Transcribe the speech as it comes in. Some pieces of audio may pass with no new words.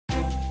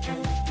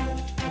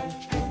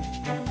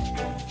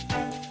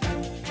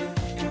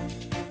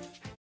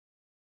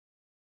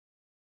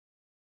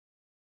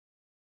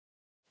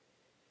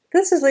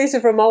This is Lisa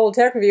from Mobile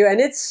Tech Review,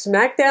 and it's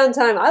Smackdown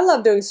time. I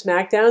love doing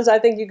Smackdowns. I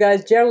think you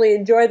guys generally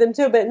enjoy them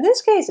too, but in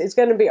this case, it's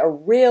going to be a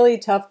really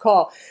tough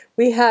call.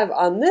 We have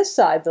on this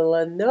side the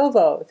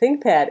Lenovo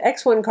ThinkPad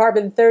X1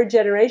 Carbon 3rd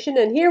generation,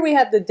 and here we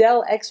have the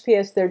Dell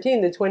XPS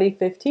 13, the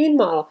 2015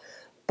 model.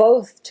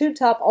 Both two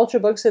top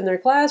Ultrabooks in their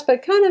class,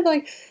 but kind of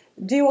like,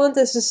 do you want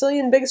the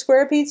Sicilian big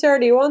square pizza or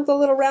do you want the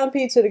little round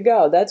pizza to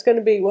go? That's going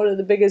to be one of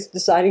the biggest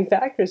deciding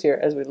factors here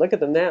as we look at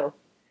them now.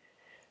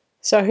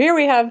 So here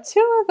we have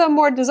two of the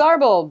more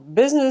desirable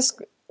business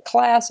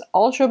class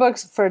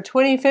Ultrabooks for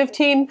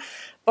 2015.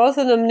 Both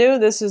of them new.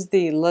 This is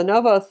the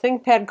Lenovo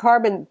ThinkPad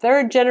Carbon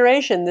 3rd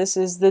generation. This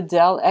is the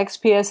Dell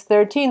XPS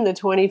 13, the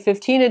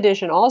 2015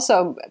 edition.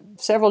 Also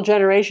several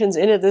generations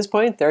in at this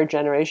point, 3rd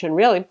generation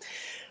really.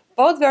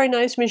 Both very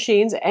nice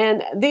machines,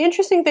 and the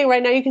interesting thing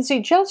right now, you can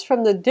see just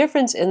from the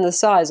difference in the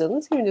size, and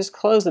let's even just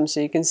close them so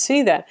you can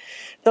see that.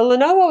 The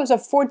Lenovo is a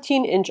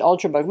 14-inch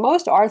Ultrabook.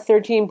 Most are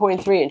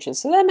 13.3 inches,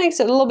 so that makes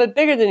it a little bit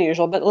bigger than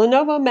usual, but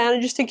Lenovo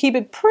manages to keep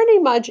it pretty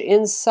much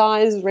in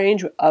size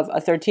range of a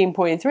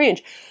 13.3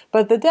 inch.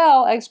 But the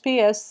Dell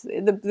XPS,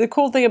 the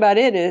cool thing about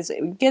it is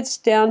it gets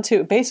down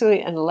to basically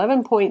an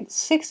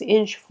 11.6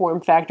 inch form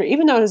factor,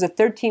 even though it has a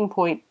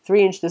 13.3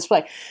 inch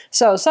display.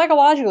 So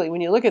psychologically, when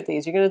you look at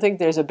these, you're going to think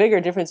there's a bigger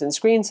difference in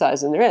screen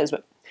size than there is,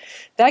 but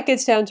that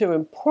gets down to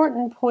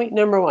important point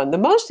number one. The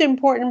most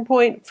important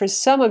point for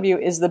some of you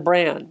is the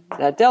brand.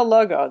 That Dell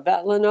logo,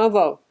 that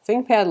Lenovo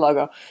ThinkPad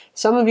logo.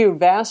 Some of you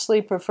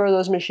vastly prefer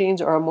those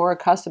machines or are more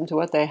accustomed to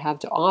what they have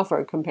to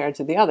offer compared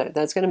to the other.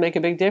 That's going to make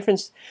a big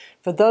difference.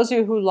 For those of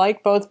you who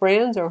like both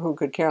brands or who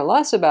could care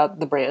less about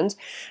the brands,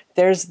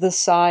 there's the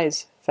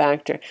size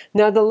factor.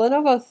 Now the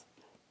Lenovo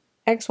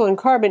X1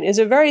 Carbon is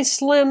a very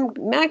slim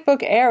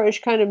MacBook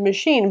Air-ish kind of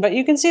machine, but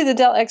you can see the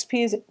Dell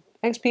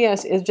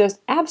XPS is just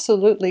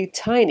absolutely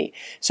tiny.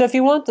 So if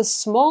you want the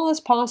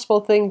smallest possible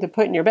thing to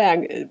put in your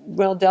bag,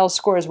 well, Dell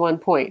scores 1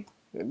 point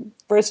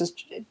versus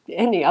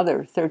any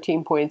other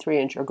 13.3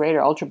 inch or greater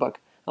Ultrabook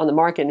on the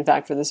market, in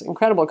fact, for this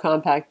incredible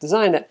compact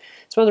design.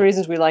 It's one of the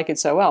reasons we like it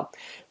so well.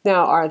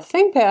 Now, our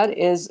ThinkPad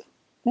is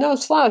no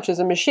slouch as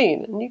a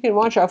machine, and you can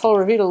watch our full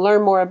review to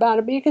learn more about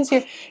it, but you can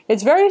see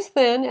it's very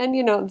thin, and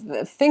you know,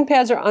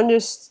 ThinkPads are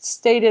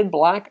understated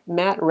black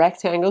matte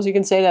rectangles. You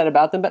can say that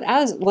about them, but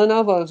as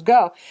Lenovo's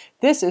go,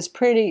 this is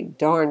pretty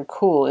darn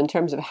cool in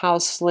terms of how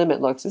slim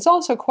it looks. It's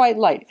also quite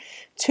light.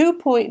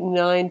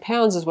 2.9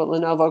 pounds is what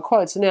Lenovo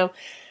quotes. Now,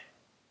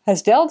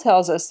 as Dell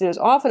tells us, there's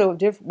often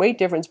a weight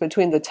difference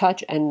between the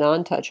touch and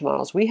non-touch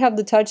models. We have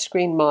the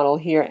touchscreen model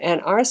here,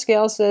 and our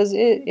scale says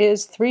it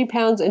is 3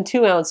 pounds and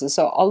 2 ounces,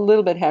 so a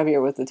little bit heavier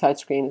with the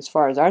touchscreen as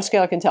far as our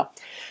scale can tell.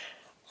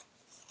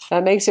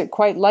 That makes it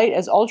quite light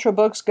as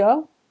Ultrabooks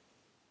go.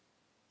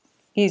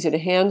 Easy to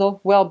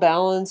handle, well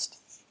balanced.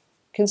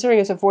 Considering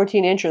it's a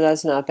 14-incher,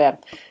 that's not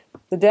bad.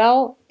 The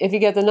Dell, if you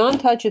get the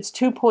non-touch, it's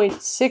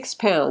 2.6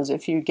 pounds.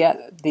 If you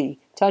get the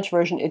touch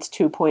version, it's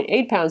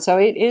 2.8 pounds, so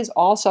it is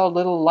also a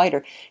little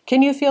lighter.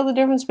 Can you feel the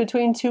difference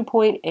between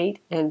 2.8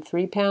 and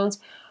 3 pounds?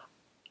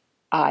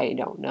 I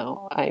don't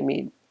know. I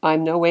mean,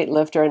 I'm no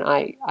weightlifter, and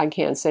I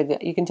can't say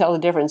that you can tell the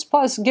difference.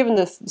 Plus, given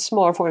the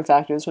smaller form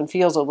factor, this one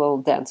feels a little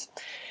dense.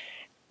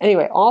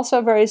 Anyway,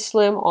 also very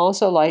slim,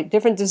 also light,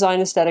 different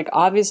design aesthetic.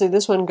 Obviously,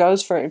 this one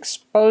goes for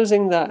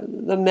exposing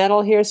the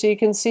metal here, so you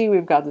can see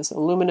we've got this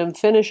aluminum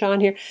finish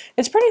on here.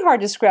 It's pretty hard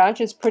to scratch.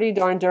 It's pretty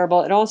darn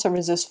durable. It also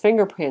resists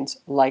fingerprints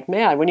like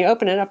mad. When you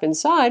open it up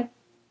inside,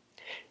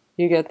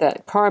 you get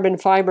that carbon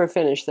fiber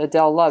finish that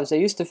Dell loves. They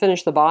used to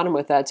finish the bottom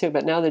with that too,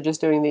 but now they're just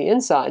doing the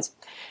insides.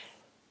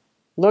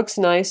 Looks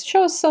nice.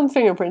 Shows some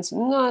fingerprints,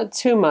 not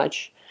too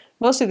much.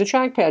 Mostly the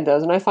trackpad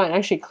does, and I find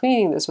actually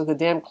cleaning this with a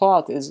damp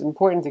cloth is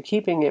important to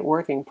keeping it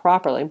working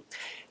properly.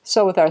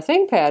 So with our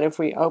ThinkPad, if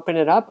we open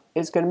it up,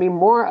 it's going to be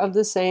more of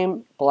the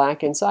same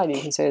black inside.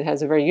 You can say it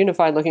has a very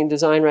unified looking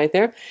design right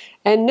there.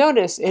 And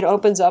notice it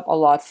opens up a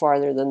lot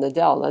farther than the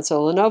Dell. That's a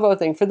Lenovo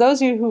thing. For those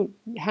of you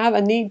who have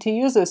a need to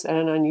use this at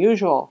an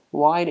unusual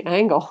wide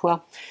angle,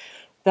 well,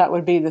 that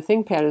would be the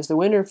ThinkPad is the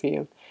winner for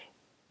you.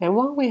 And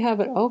while we have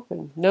it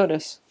open,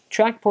 notice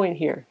track point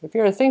here. If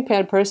you're a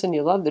ThinkPad person,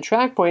 you love the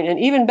track point, and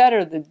even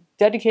better, the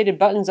dedicated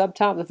buttons up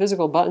top, the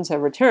physical buttons, have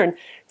returned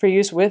for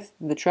use with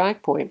the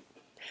track point.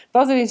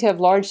 Both of these have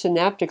large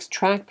Synaptics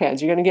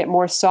trackpads. You're going to get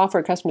more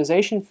software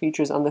customization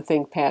features on the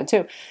ThinkPad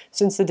too,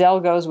 since the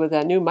Dell goes with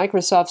that new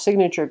Microsoft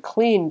Signature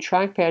clean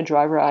trackpad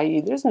driver, i.e.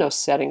 there's no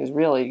settings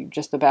really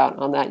just about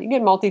on that. You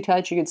get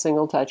multi-touch, you get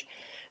single touch,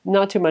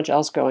 not too much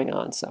else going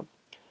on. So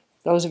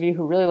those of you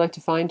who really like to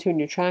fine-tune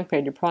your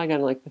trackpad, you're probably going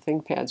to like the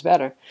ThinkPads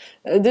better.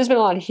 There's been a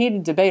lot of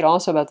heated debate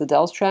also about the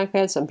Dell's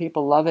trackpad. Some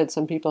people love it,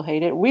 some people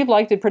hate it. We've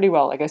liked it pretty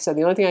well. Like I said,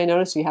 the only thing I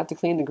noticed, you have to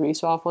clean the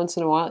grease off once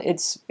in a while.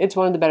 It's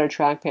one of the better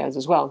trackpads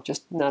as well,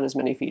 just not as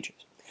many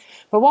features.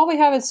 But while we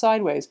have it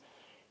sideways,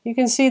 you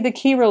can see the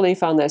key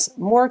relief on this.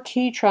 More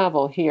key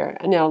travel here.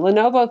 And now,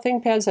 Lenovo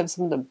ThinkPads have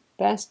some of the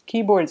best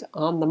keyboards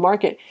on the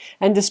market.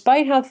 And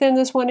despite how thin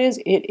this one is,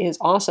 it is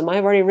awesome.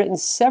 I've already written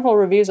several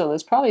reviews on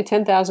this, probably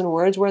 10,000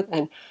 words worth,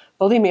 and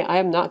believe me, I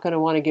am not going to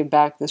want to give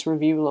back this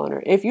review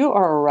loaner. If you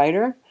are a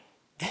writer,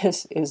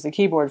 this is the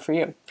keyboard for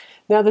you.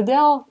 Now, the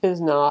Dell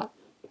is not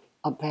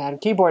a bad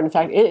keyboard. In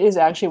fact, it is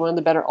actually one of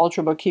the better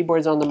Ultrabook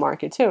keyboards on the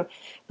market too.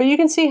 But you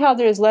can see how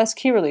there's less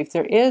key relief.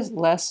 There is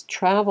less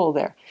travel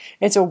there.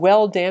 It's a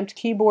well-damped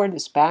keyboard.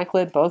 It's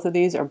backlit. Both of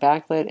these are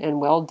backlit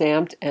and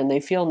well-damped, and they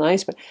feel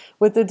nice. But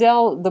with the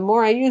Dell, the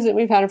more I use it,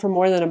 we've had it for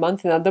more than a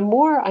month now, the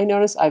more I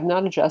notice I've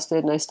not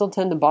adjusted, and I still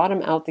tend to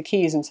bottom out the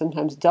keys and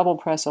sometimes double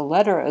press a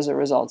letter as a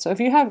result. So if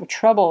you have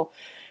trouble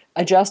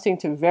adjusting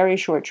to very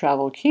short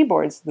travel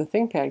keyboards, the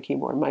ThinkPad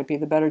keyboard might be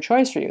the better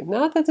choice for you.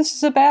 Not that this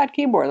is a bad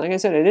keyboard. Like I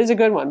said, it is a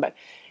good one, but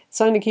it's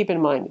something to keep in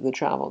mind, the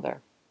travel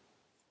there.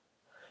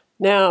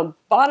 Now,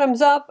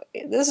 bottoms up,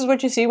 this is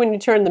what you see when you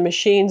turn the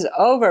machines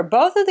over.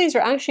 Both of these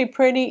are actually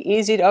pretty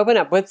easy to open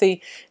up. With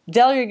the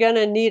Dell, you're going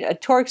to need a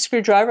Torx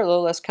screwdriver, a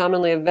little less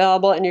commonly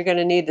available, and you're going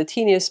to need the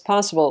teeniest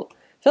possible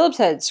Phillips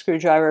head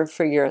screwdriver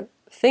for your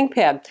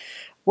ThinkPad.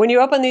 When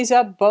you open these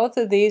up, both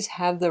of these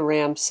have the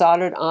RAM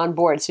soldered on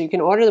board. So you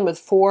can order them with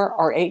 4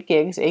 or 8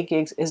 gigs. 8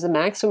 gigs is the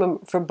maximum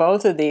for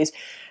both of these.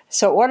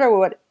 So order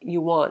what you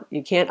want.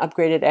 You can't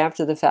upgrade it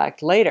after the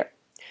fact later.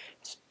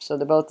 So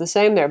they're both the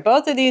same there.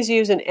 Both of these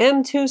use an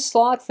M2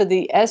 slot for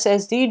the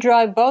SSD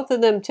drive. Both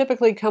of them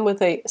typically come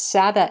with a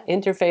SATA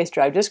interface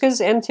drive. Just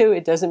because it's M2,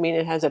 it doesn't mean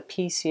it has a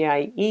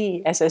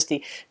PCIe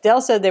SSD.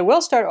 Dell said they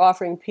will start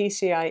offering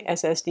PCI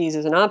SSDs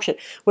as an option.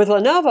 With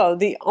Lenovo,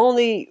 the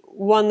only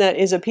one that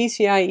is a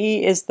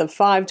PCIe is the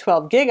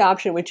 512 gig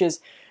option, which is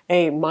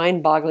a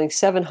mind-boggling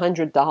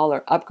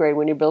 $700 upgrade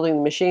when you're building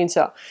the machine.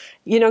 So,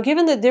 you know,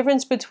 given the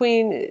difference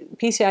between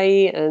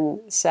PCIe and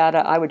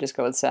SATA, I would just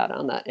go with SATA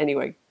on that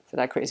anyway, for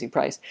that crazy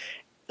price.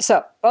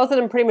 So both of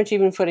them pretty much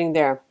even footing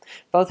there.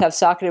 Both have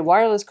socketed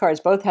wireless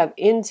cards. Both have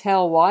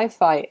Intel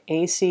Wi-Fi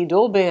AC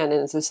dual band,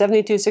 and it's a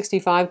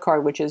 7265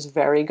 card, which is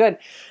very good.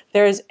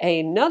 There's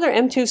another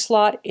M2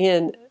 slot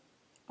in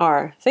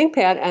our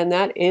ThinkPad, and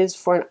that is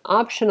for an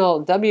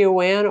optional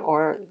WWAN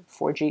or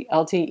 4G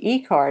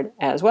LTE card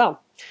as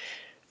well.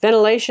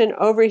 Ventilation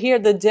over here.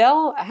 The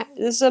Dell,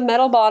 this is a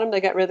metal bottom.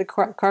 They got rid of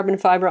the carbon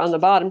fiber on the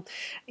bottom.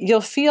 You'll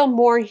feel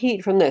more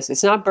heat from this.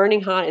 It's not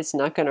burning hot. It's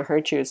not going to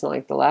hurt you. It's not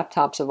like the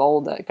laptops of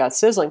old that got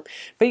sizzling.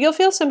 But you'll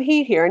feel some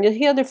heat here, and you'll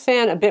hear the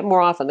fan a bit more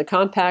often. The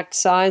compact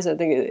size, I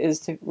think,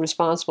 is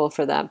responsible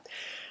for that.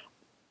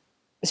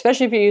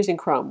 Especially if you're using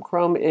Chrome.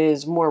 Chrome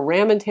is more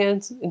RAM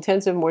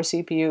intensive, more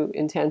CPU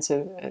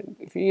intensive.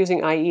 If you're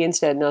using IE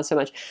instead, not so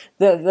much.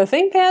 The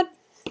ThinkPad,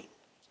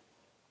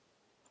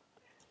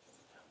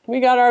 we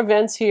got our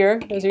vents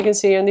here, as you can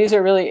see, and these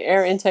are really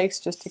air intakes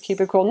just to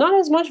keep it cool. Not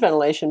as much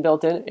ventilation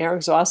built in, air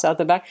exhaust out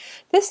the back.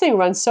 This thing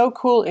runs so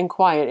cool and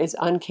quiet, it's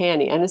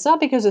uncanny. And it's not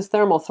because it's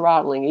thermal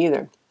throttling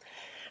either.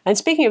 And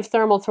speaking of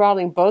thermal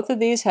throttling, both of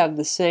these have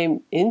the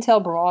same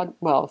Intel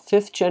Broadwell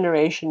 5th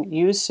generation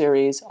U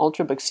series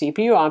Ultrabook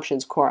CPU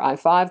options. Core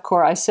i5,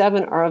 Core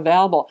i7 are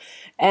available,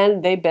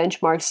 and they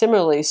benchmark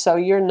similarly, so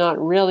you're not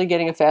really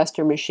getting a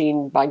faster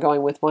machine by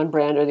going with one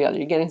brand or the other.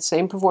 You're getting the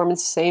same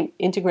performance, same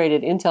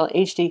integrated Intel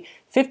HD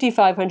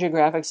 5500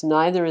 graphics.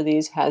 Neither of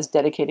these has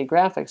dedicated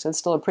graphics. That's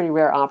still a pretty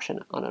rare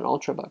option on an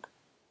Ultrabook.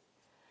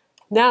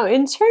 Now,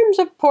 in terms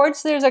of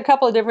ports, there's a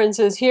couple of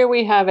differences. Here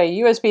we have a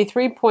USB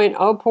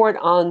 3.0 port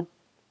on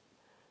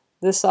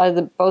this side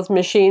of both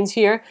machines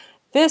here.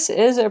 This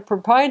is a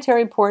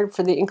proprietary port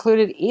for the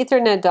included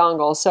Ethernet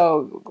dongle.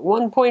 So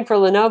one point for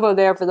Lenovo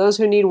there, for those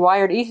who need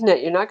wired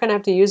Ethernet, you're not going to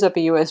have to use up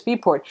a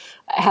USB port.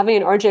 Having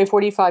an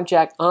RJ45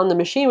 jack on the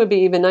machine would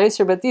be even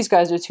nicer, but these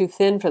guys are too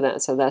thin for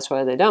that, so that's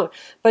why they don't.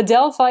 But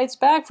Dell fights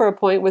back for a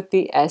point with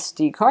the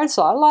SD card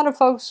slot. A lot of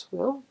folks,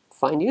 well,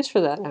 find use for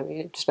that. I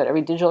mean, just about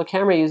every digital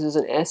camera uses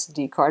an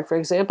SD card, for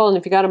example. And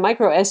if you got a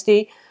micro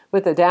SD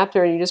with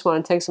adapter and you just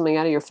want to take something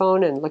out of your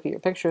phone and look at your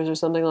pictures or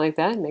something like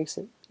that, it makes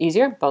it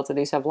easier. Both of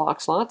these have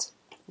lock slots.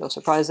 No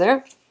surprise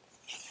there.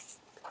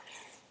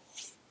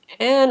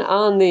 And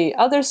on the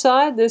other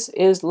side, this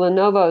is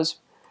Lenovo's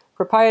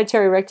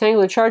proprietary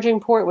rectangular charging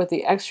port with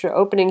the extra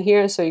opening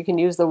here so you can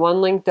use the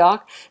one-link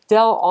dock.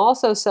 Dell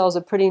also sells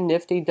a pretty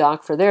nifty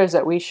dock for theirs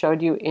that we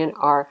showed you in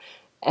our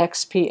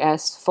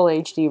XPS Full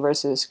HD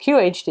versus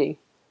QHD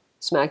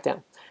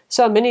Smackdown.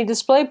 So mini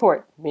display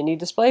port,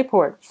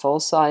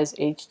 full-size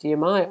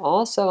HDMI,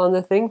 also on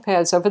the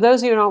ThinkPad. So for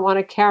those of you who don't want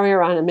to carry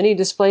around a mini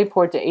display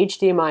port to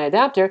HDMI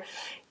adapter,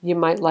 you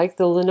might like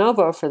the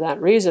Lenovo for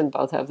that reason.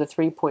 Both have the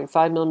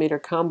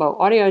 3.5mm combo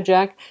audio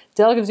jack.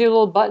 Dell gives you a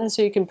little button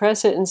so you can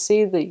press it and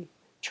see the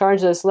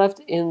charge that's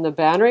left in the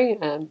battery,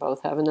 and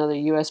both have another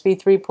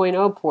USB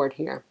 3.0 port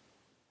here.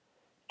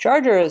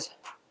 Chargers.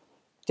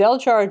 Dell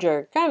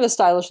charger, kind of a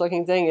stylish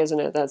looking thing, isn't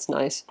it? That's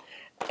nice.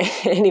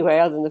 Anyway,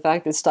 other than the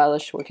fact it's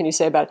stylish, what can you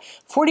say about it?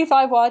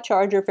 45-watt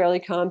charger, fairly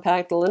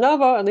compact. The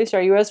Lenovo, at least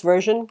our US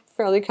version,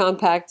 fairly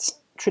compact,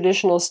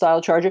 traditional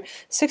style charger,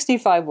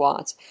 65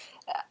 watts.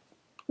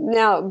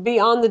 Now,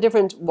 beyond the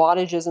different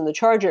wattages in the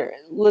charger,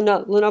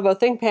 Lenovo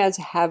ThinkPads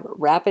have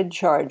rapid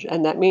charge,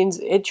 and that means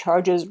it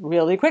charges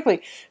really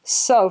quickly.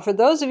 So for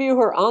those of you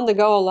who are on the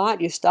go a lot,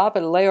 you stop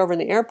at a layover in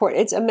the airport,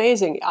 it's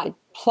amazing. I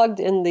plugged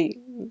in the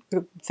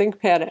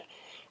ThinkPad,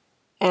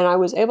 and I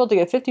was able to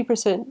get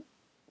 50%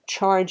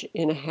 charge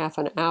in a half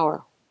an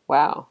hour.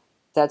 Wow.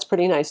 That's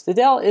pretty nice. The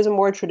Dell is a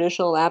more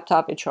traditional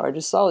laptop. It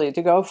charges slowly.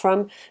 To go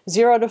from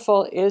 0 to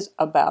full is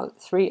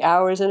about 3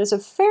 hours, and it's a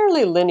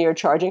fairly linear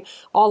charging.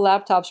 All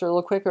laptops are a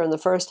little quicker in the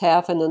first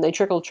half, and then they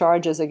trickle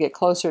charge as they get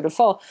closer to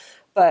full,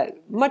 but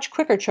much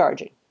quicker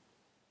charging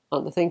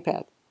on the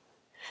ThinkPad.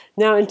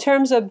 Now, in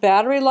terms of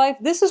battery life,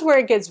 this is where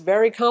it gets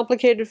very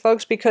complicated,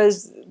 folks,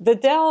 because the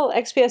Dell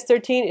XPS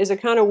 13 is a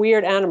kind of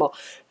weird animal.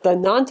 The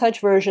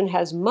non-touch version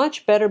has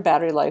much better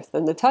battery life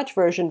than the touch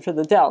version for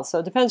the Dell, so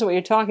it depends on what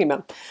you're talking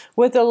about.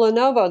 With the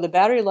Lenovo, the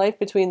battery life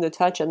between the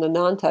touch and the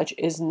non-touch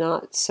is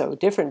not so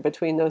different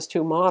between those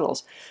two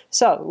models.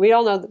 So we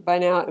all know that by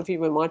now, if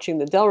you've been watching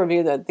the Dell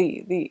review, that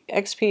the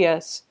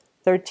XPS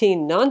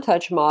 13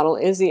 non-touch model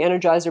is the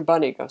Energizer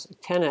Bunny. It goes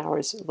like 10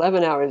 hours,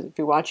 11 hours if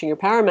you're watching your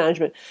power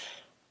management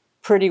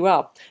pretty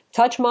well.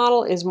 Touch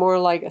model is more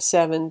like a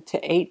 7 to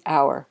 8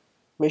 hour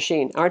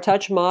machine. Our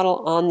touch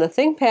model on the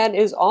ThinkPad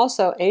is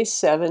also a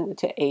 7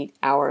 to 8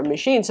 hour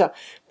machine. So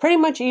pretty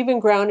much even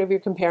ground if you're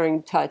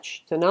comparing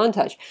touch to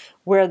non-touch,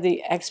 where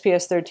the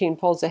XPS 13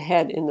 pulls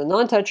ahead in the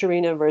non-touch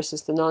arena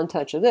versus the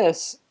non-touch of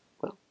this.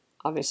 Well,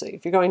 obviously,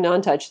 if you're going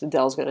non-touch, the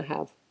Dell's going to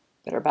have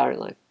better battery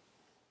life.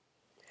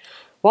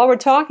 While we're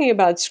talking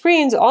about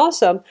screens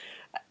also,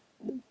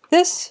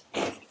 this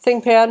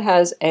ThinkPad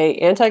has a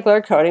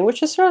anti-glare coating,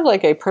 which is sort of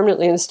like a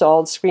permanently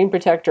installed screen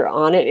protector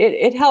on it.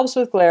 It helps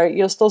with glare.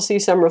 You'll still see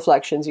some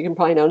reflections. You can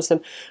probably notice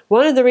them.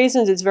 One of the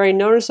reasons it's very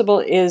noticeable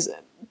is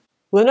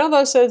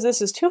Lenovo says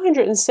this is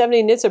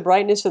 270 nits of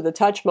brightness for the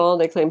touch model.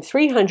 They claim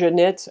 300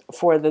 nits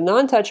for the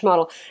non-touch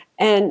model.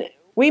 And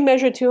we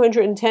measure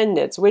 210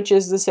 nits, which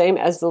is the same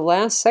as the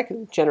last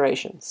second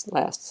generation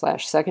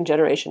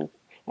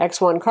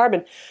X1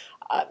 Carbon.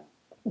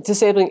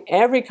 Disabling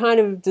every kind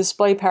of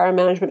display power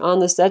management on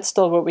this, that's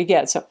still what we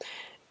get. So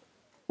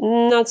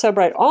not so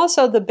bright.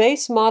 Also, the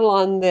base model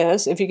on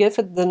this, if you get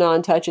for the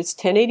non-touch, it's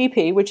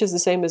 1080p, which is the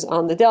same as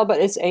on the Dell, but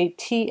it's a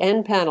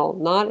TN panel,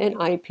 not an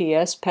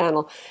IPS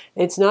panel.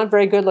 It's not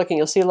very good looking.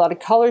 You'll see a lot of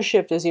color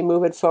shift as you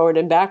move it forward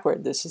and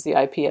backward. This is the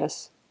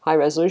IPS high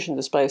resolution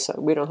display, so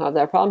we don't have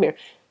that problem here.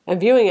 And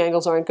viewing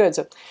angles aren't good.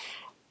 So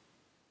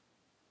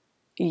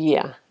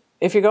yeah.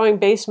 If you're going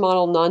base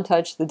model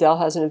non-touch, the Dell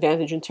has an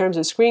advantage in terms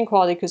of screen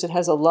quality because it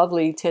has a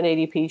lovely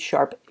 1080p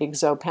sharp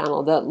IGZO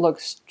panel that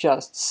looks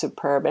just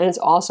superb. And it's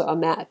also a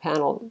matte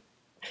panel.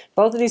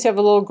 Both of these have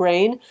a little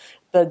grain.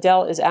 The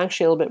Dell is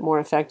actually a little bit more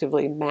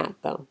effectively matte,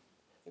 though.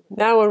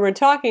 Now, when we're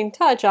talking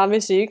touch,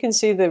 obviously you can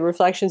see the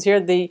reflections here.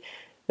 The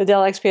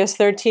Dell XPS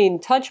 13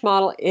 touch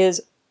model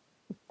is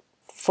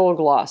full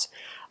gloss.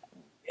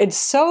 It's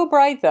so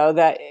bright, though,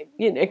 that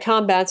it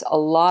combats a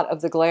lot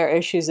of the glare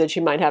issues that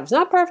you might have. It's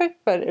not perfect,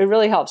 but it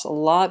really helps. A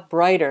lot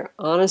brighter,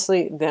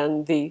 honestly,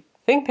 than the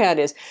ThinkPad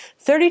is.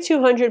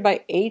 3200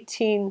 by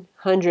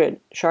 1800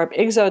 sharp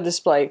IGZO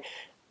display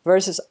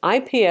versus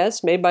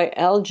IPS made by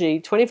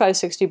LG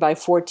 2560 by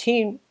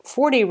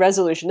 1440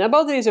 resolution. Now,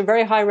 both of these are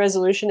very high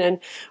resolution, and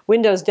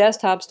Windows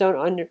desktops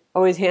don't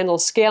always handle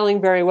scaling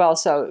very well.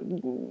 So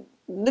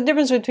the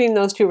difference between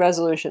those two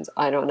resolutions,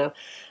 I don't know.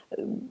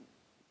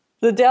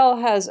 The Dell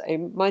has a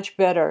much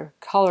better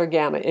color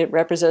gamut. It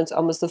represents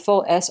almost the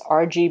full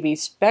sRGB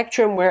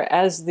spectrum,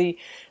 whereas the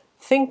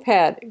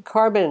ThinkPad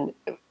Carbon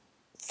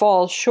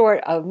falls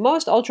short of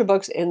most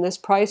Ultrabooks in this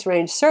price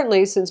range,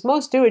 certainly since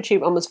most do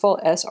achieve almost full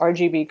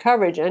sRGB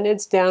coverage, and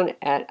it's down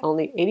at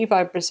only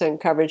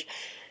 85% coverage.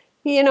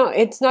 You know,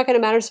 it's not going to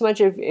matter so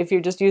much if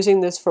you're just using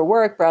this for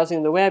work,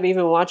 browsing the web,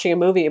 even watching a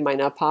movie, it might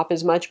not pop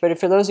as much. But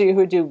for those of you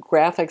who do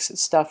graphics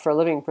stuff for a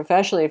living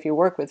professionally, if you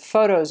work with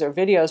photos or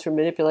videos for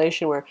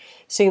manipulation where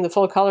seeing the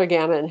full color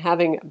gamut and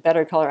having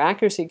better color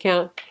accuracy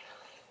count,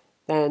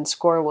 then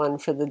score one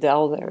for the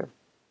Dell there.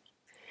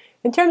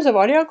 In terms of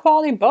audio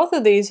quality, both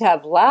of these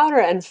have louder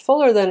and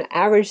fuller than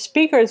average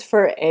speakers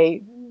for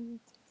a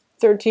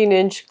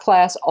 13-inch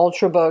class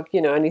Ultrabook,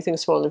 you know, anything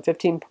smaller than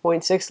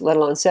 15.6, let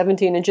alone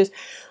 17 inches.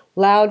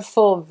 Loud,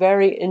 full,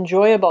 very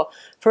enjoyable.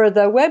 For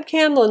the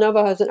webcam,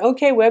 Lenovo has an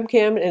okay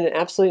webcam in an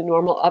absolutely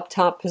normal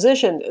up-top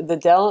position. The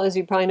Dell, as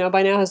you probably know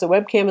by now, has the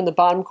webcam in the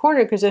bottom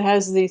corner because it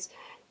has these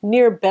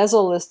near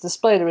bezel-less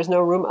display. There was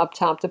no room up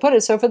top to put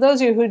it. So for those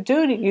of you who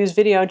do use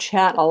video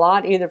chat a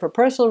lot, either for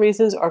personal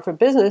reasons or for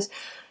business,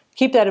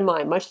 keep that in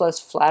mind. Much less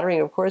flattering,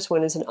 of course,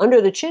 when it's an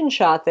under-the-chin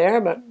shot there,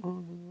 but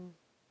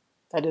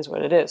that is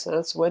what it is.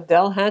 That's what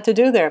Dell had to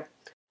do there.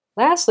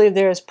 Lastly,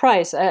 there's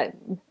price.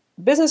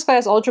 Business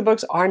class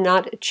Ultrabooks are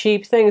not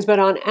cheap things, but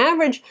on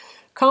average,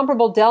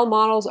 comparable Dell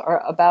models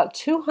are about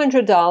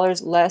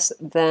 $200 less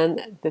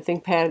than the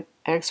ThinkPad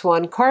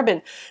X1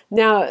 Carbon.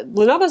 Now,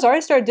 Lenovo's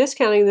already started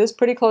discounting this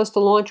pretty close to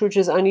launch, which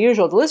is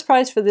unusual. The list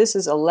price for this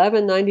is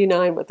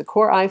 $1199 with the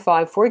Core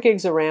i5, 4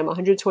 gigs of RAM,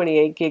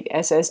 128 gig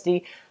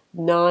SSD,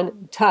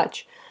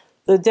 non-touch.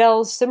 The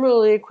Dell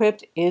similarly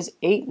equipped is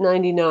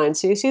 $899.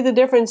 So you see the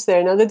difference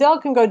there. Now the Dell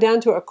can go down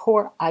to a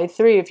Core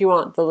i3 if you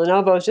want. The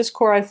Lenovo is just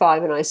Core i5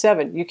 and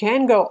i7. You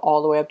can go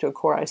all the way up to a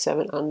Core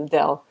i7 on the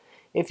Dell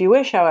if you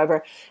wish,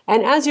 however.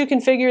 And as you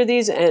configure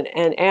these and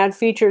add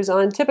features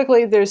on,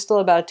 typically there's still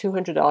about a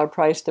 $200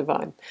 price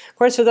divide. Of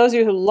course, for those of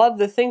you who love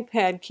the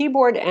ThinkPad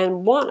keyboard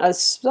and want a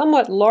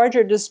somewhat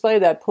larger display,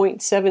 that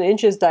 0.7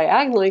 inches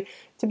diagonally,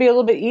 to be a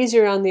little bit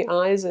easier on the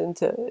eyes and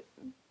to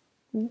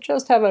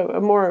just have a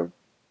more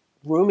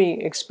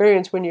roomy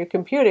experience when you're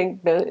computing,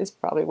 then it's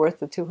probably worth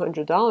the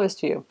 $200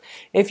 to you.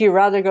 If you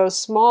rather go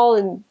small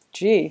and,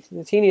 gee,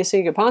 the teeniest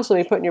thing you could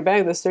possibly put in your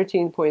bag, that's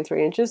 13.3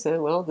 inches,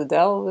 then, well, the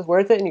Dell is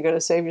worth it, and you're going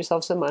to save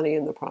yourself some money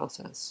in the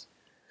process.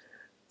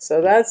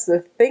 So that's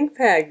the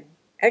ThinkPad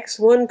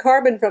X1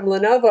 Carbon from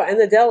Lenovo and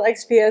the Dell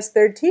XPS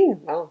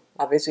 13, well,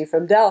 obviously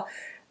from Dell.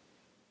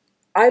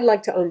 I'd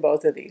like to own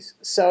both of these.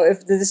 So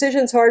if the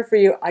decision's hard for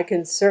you, I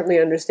can certainly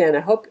understand. I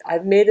hope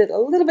I've made it a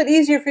little bit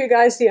easier for you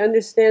guys to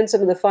understand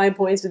some of the fine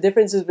points, the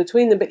differences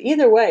between them. But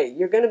either way,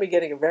 you're going to be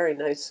getting a very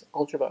nice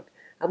Ultrabook.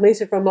 I'm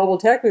Lisa from Mobile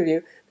Tech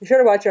Review. Be sure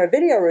to watch our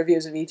video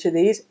reviews of each of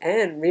these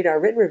and read our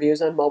written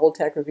reviews on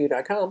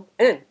mobiletechreview.com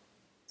and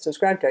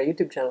subscribe to our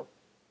YouTube channel.